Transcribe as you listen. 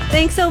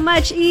Thanks so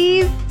much,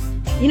 Eve.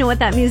 You know what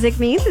that music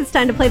means. It's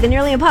time to play the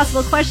Nearly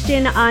Impossible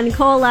Question on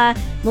Cola.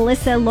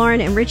 Melissa,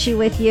 Lauren, and Richie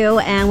with you,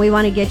 and we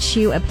want to get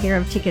you a pair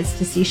of tickets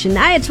to see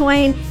Shania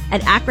Twain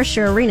at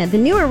Acrisure Arena, the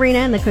new arena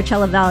in the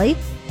Coachella Valley.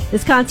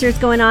 This concert's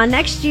going on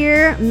next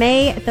year,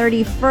 May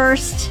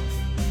 31st.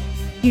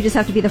 You just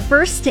have to be the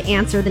first to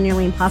answer the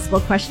Nearly Impossible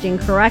Question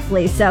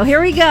correctly. So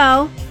here we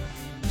go.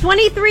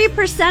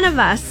 23% of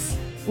us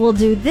will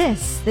do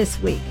this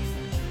week.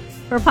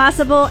 For a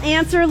possible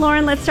answer,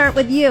 Lauren, let's start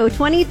with you.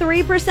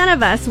 23%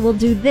 of us will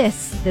do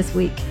this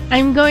week.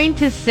 I'm going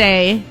to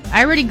say,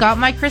 I already got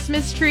my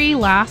Christmas tree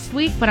last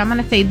week, but I'm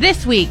going to say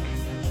this week,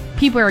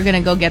 people are going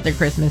to go get their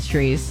Christmas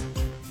trees.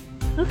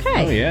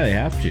 Okay. Oh, yeah, they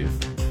have to.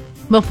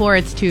 Before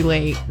it's too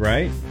late.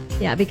 Right?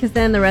 Yeah, because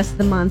then the rest of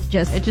the month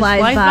just It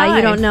flies by.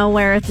 You don't know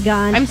where it's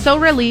gone. I'm so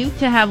relieved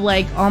to have,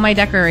 all my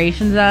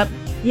decorations up.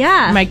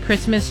 Yeah. My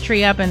Christmas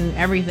tree up and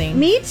everything.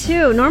 Me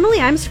too. Normally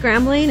I'm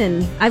scrambling,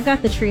 and I've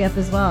got the tree up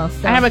as well.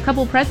 So. I have a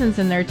couple presents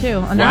in there, too.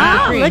 Under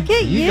Wow, the tree. look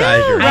at you.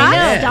 guys are Rock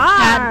ahead.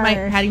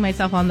 star. Patting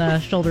myself on the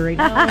shoulder right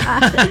now.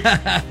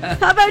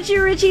 How about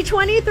you, Richie?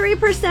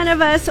 23%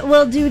 of us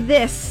will do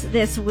this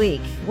week.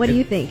 What do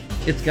you think?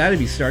 It's got to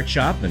be start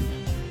shopping.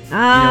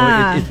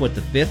 Ah. It's what,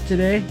 the 5th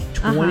today?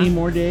 20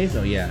 more days?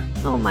 Oh, yeah.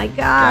 Oh, my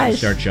Gotta gosh.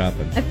 start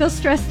shopping. I feel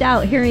stressed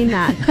out hearing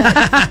that.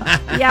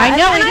 Yeah, I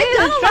know, and it I've is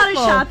done a lot of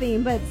stressful.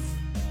 shopping, but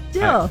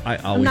still, I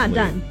I'm always not wait.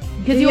 done.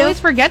 Because Do you always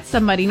forget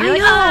somebody. And you're I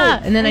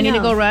like, know. and then I need to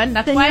know. go run.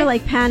 That's then why you're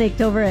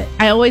panicked over it.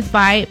 I always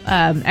buy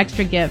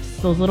extra gifts.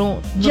 Those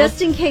little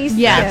Just in case.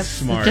 Yes, gifts.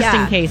 smart. just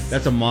Yeah. in case.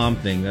 That's a mom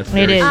thing. That's It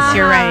very is. smart.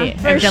 You're right.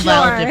 for I've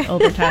developed sure. it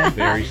over time.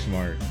 Very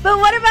smart. But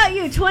what about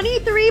you?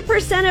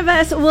 23% of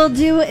us will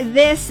do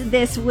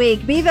this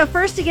week. Be the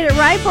first to get it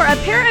right for a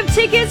pair of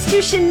tickets to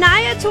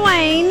Shania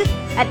Twain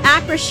at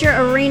Acrisure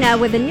Arena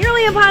with a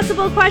Nearly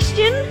Impossible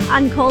Question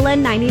on Cola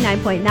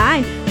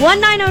 99.9.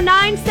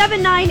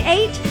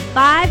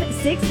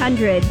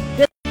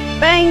 1-909-798-5600.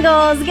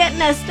 Bengals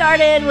getting us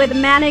started with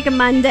Manic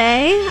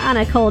Monday on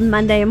a cold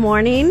Monday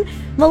morning.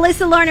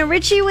 Melissa, Lauren, and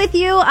Richie with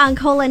you on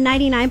Cola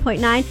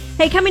 99.9.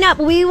 Hey, coming up,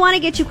 we want to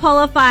get you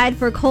qualified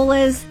for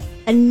Cola's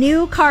A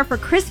New Car for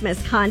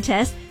Christmas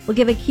contest. We'll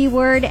give a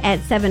keyword at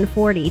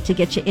 7:40 to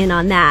get you in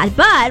on that.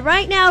 But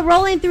right now,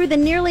 rolling through the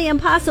Nearly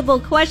Impossible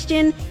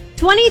Question,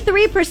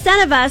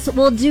 23% of us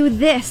will do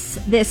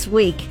this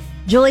week.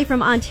 Julie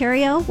from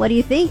Ontario, what do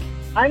you think?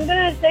 I'm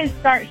going to say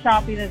start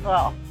shopping as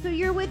well. So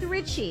you're with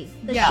Richie.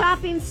 The Yeah.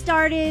 shopping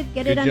started,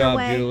 get Good it job,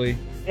 underway. Julie.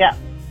 Yeah.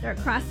 Start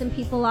crossing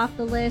people off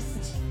the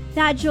list.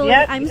 That, Julie,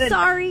 Yep, I'm good.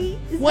 sorry.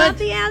 Is What? not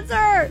the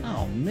answer.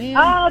 Oh, man.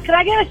 Oh, can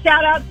I get a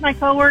shout out to my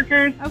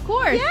coworkers Of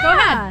course. Yeah. Go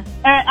ahead.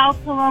 at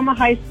Altaloma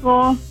High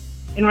School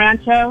in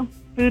Rancho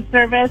Food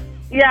Service?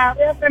 Yeah,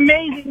 we have an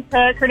amazing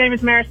cook. Her name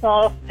is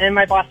Marisol, and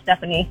my boss,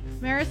 Stephanie.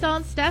 Marisol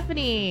and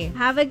Stephanie.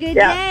 Have a good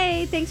Yeah.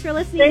 day. Thanks for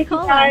listening Thank to you,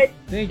 Cola. guys.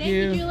 Thank Thank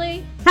you,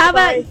 Julie. How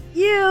about Bye-bye.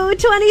 you?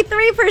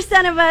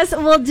 23% of us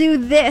will do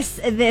this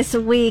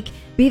week.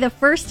 Be the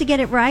first to get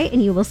it right,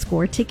 and you will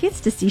score tickets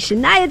to see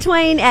Shania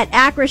Twain at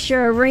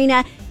Acrisure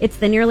Arena. It's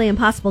the Nearly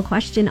Impossible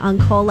Question on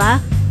Cola.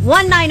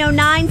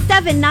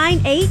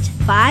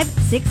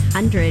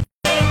 1-909-798-5600.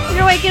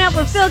 You're waking up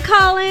with Phil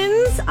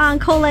Collins on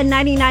Cola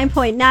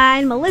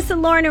 99.9. Melissa,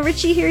 Lauren, and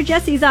Richie here.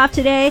 Jesse's off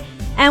today.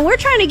 And we're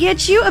trying to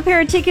get you a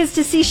pair of tickets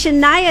to see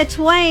Shania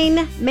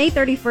Twain May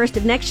 31st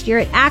of next year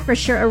at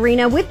Acrisure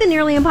Arena with the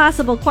Nearly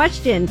Impossible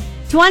Question.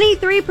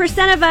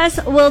 23% of us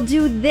will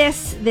do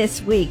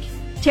this week.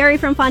 Terry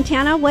from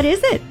Fontana, what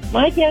is it?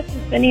 My guess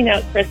is sending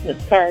out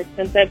Christmas cards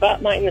since I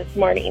bought mine this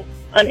morning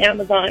on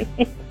Amazon.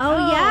 Oh,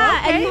 yeah.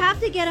 okay. And you have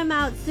to get them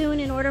out soon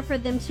in order for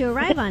them to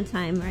arrive on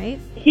time, right?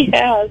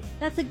 Yes.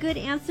 That's a good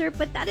answer,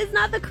 but that is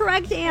not the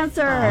correct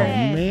answer.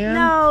 Oh, man.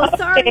 No,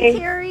 sorry, Okay.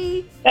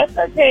 Terry. That's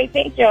okay.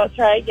 Thank you. I'll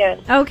try again.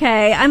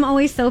 Okay, I'm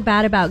always so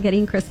bad about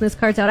getting Christmas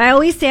cards out. I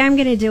always say I'm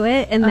going to do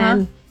it, and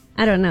then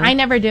I don't know. I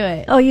never do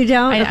it. Oh, you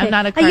don't? I'm Okay.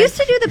 not a I used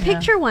to card- do the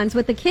picture ones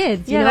with the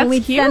kids. You know, that's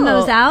we'd cute. send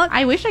those out.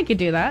 I wish I could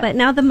do that. But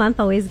now the month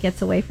always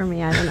gets away from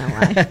me. I don't know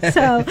why.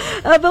 So,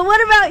 but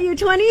what about you?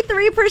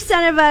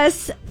 23% of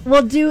us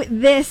will do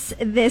this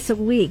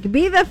week.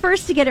 Be the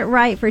first to get it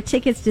right for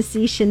tickets to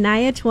see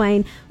Shania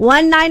Twain.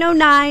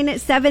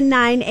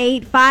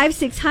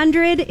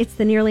 1-909-798-5600. It's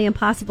the Nearly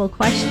Impossible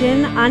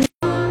Question on...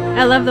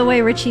 I love the way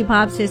Richie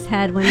bobs his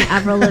head when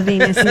Avril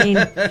Lavigne is singing.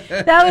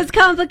 That was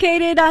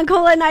Complicated on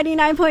Cola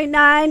 99.9.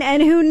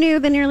 And who knew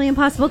the Nearly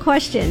Impossible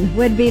Question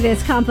would be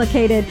this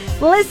complicated?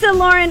 Melissa,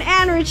 Lauren,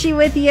 and Richie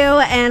with you.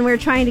 And we're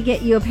trying to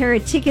get you a pair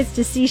of tickets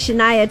to see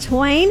Shania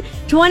Twain.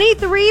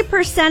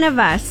 23% of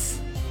us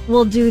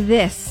will do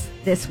this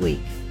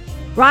week.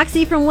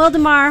 Roxy from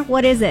Wildemar,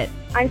 what is it?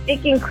 I'm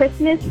thinking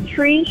Christmas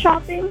tree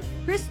shopping.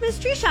 Christmas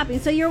tree shopping.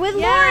 So you're with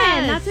Yes.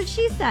 Lauren. That's what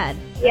she said.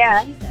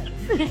 Yeah.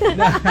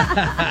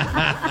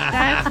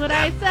 That's what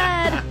I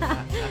said.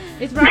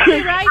 Is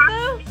Roxy right,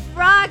 though?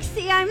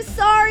 Roxy, I'm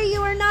sorry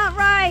you are not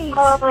right.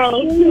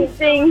 Oh,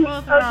 interesting.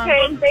 Both wrong.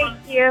 Okay, thank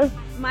you.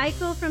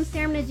 Michael from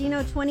San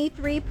Bernardino,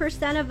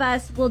 23% of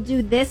us will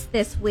do this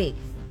week.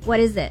 What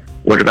is it?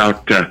 What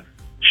about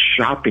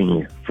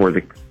shopping for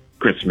the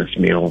Christmas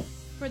meal.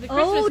 For the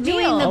Christmas doing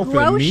meal. the Oh, for the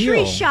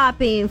grocery meal.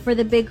 shopping for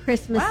the big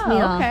Christmas wow,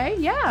 meal. okay,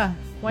 yeah.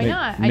 Why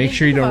not? I Make didn't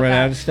sure you think don't about run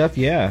that. out of stuff.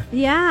 Yeah.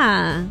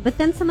 Yeah, but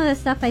then some of the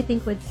stuff I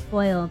think would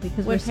spoil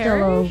because we're Would still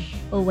perish?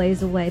 a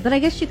ways away. But I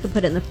guess you could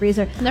put it in the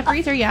freezer. In the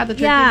freezer, yeah, the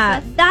turkey Yeah,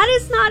 stuff. that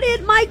is not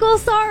it, Michael.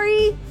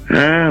 Sorry.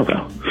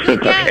 Well. It's a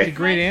Okay.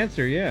 great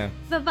answer. Yeah.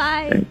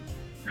 Bye-bye.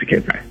 Okay,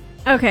 bye.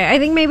 Okay, I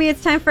think maybe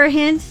it's time for a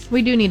hint.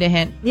 We do need a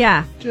hint.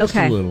 Yeah. Just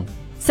okay. a little.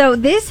 So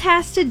this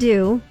has to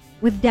do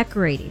with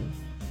decorating.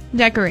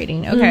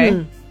 Decorating, okay.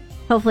 Mhm.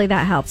 Hopefully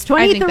that helps.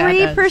 I think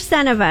that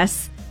 23% of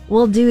us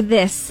will do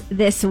this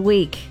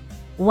week.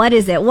 What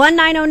is it?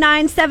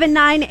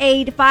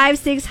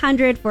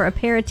 1-909-798-5600 for a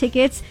pair of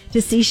tickets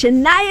to see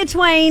Shania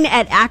Twain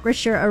at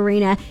Acrisure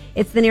Arena.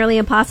 It's the nearly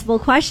impossible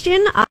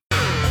question.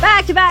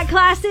 Back-to-back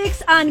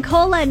classics on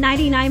Cola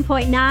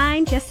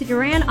 99.9. Jesse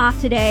Duran off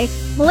today.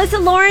 Melissa,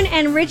 Lauren,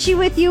 and Richie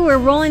with you. We're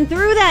rolling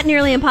through that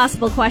nearly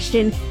impossible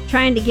question,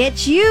 trying to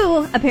get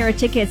you a pair of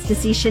tickets to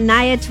see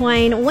Shania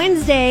Twain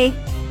Wednesday,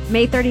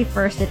 May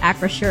 31st at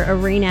Acrisure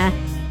Arena.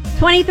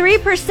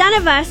 23%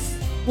 of us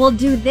will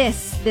do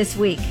this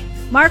week.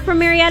 Mark from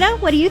Marietta,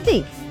 what do you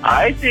think?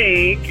 I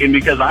think, and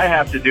because I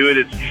have to do it,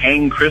 it's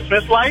hang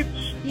Christmas lights.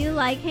 You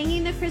like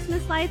hanging the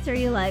Christmas lights, or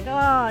you like,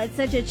 oh, it's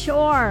such a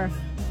chore?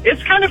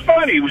 It's kind of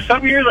funny.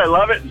 Some years I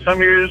love it, and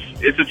some years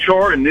it's a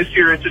chore, and this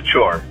year it's a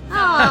chore.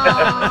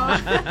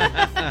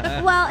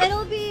 Aww. Well,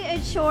 it'll be a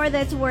chore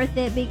that's worth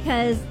it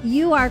because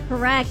you are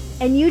correct,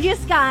 and you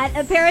just got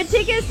a pair of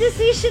tickets to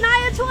see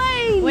Shania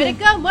Twain. Way to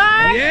go,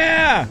 Mark!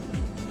 Yeah.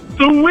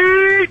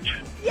 Sweet!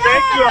 Yes!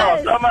 Thank you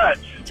all so much.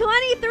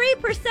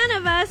 23%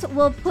 of us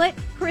will put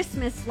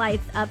Christmas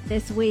lights up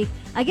this week.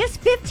 I guess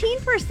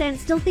 15%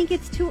 still think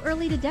it's too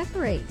early to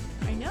decorate.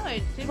 I know,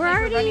 it seems We're like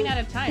already we're running out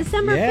of time.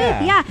 December Yeah.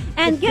 5th, yeah.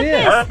 And The get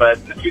 5th. this.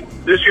 But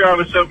this year I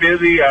was so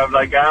busy, I was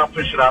like, I'll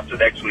push it off to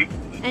next week.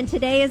 And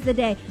today is the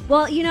day.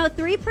 Well,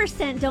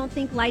 3% don't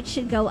think lights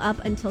should go up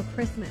until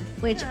Christmas,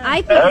 which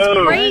I think is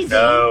Oh, crazy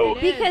no.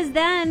 because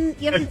then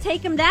you have to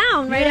take them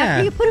down right Yeah.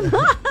 after you put them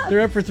up.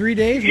 They're up for 3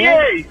 days. What?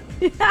 Yay!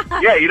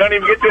 Yeah, you don't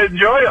even get to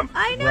enjoy them.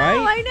 I know,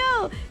 Right? I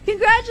know.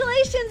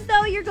 Congratulations,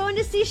 though. You're going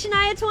to see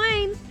Shania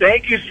Twain.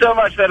 Thank you so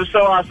much. That is so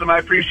awesome. I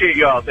appreciate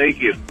you all. Thank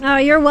you. Oh,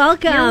 you're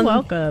welcome. You're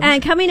welcome.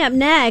 And coming up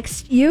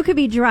next, you could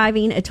be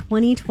driving a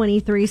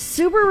 2023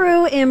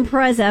 Subaru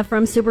Impreza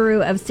from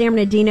Subaru of San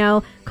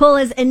Bernardino.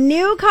 Cola's a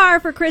new car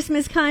for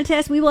Christmas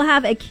contest. We will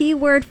have a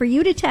keyword for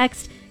you to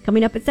text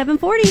coming up at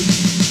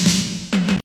 7:40.